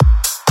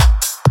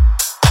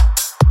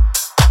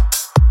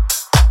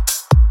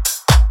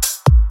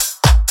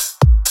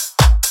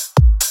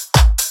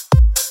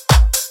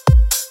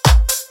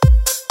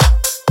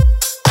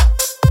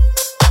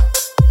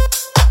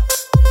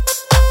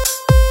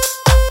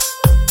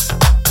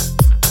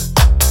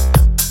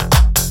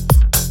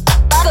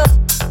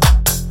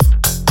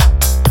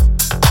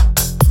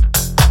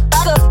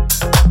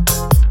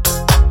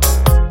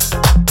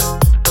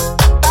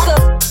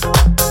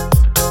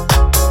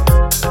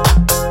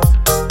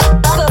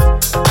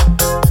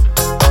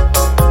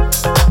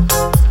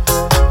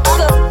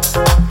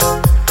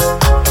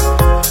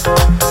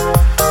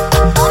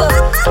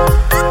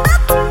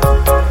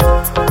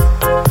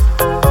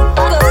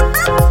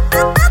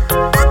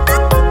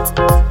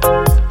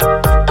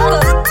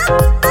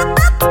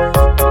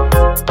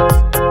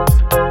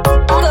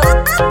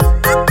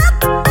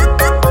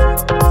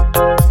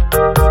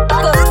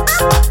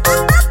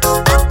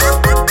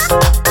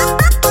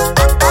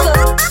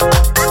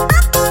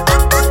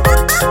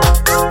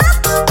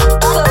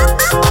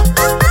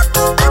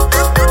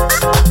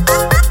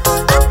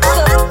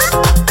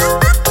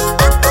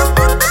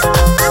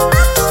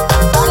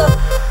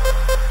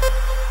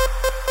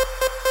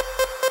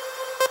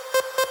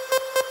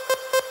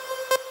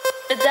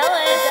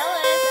FIDELIZ.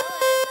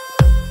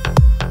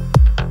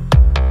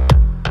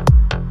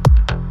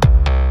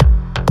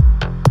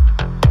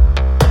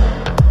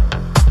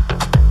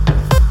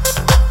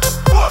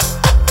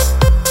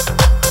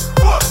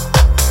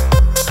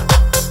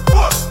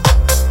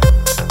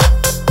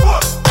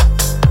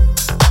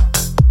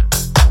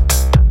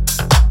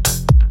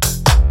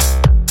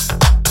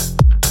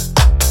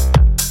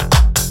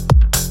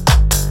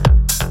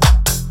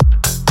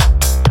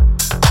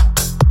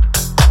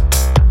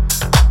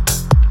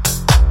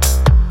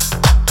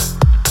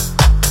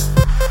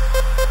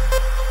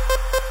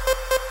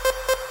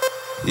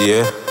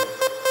 Yeah.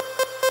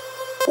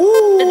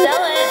 Woo.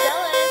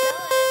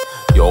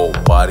 Your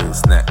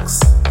body's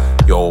next.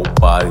 Your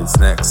body's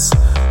next.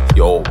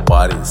 Your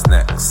body's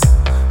next.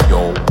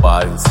 Your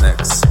body's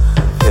next.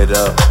 Hit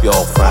up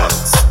your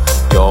friends.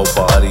 Your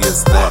body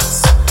is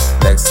next.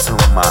 Next to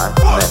my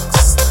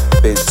next.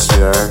 Bitch,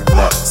 you're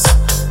next.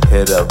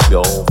 Hit up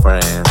your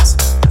friends.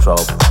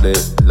 Drop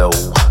it low.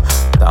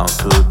 Down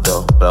to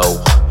the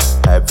blow.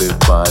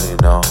 Everybody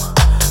know.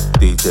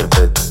 DJ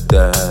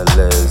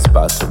FIDELIZ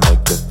about to make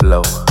it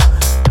flow.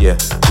 Yeah,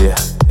 yeah,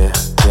 yeah,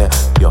 yeah.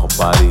 Your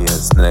body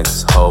is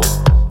next, ho.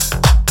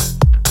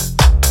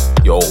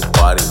 Your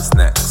body's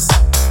next.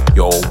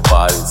 Your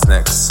body's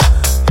next.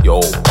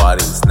 Your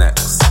body's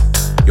next.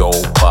 Your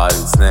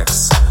body's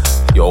next.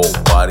 Your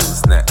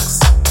body's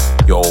next.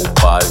 Your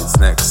body's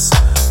next.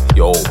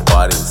 Your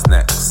body's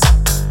next.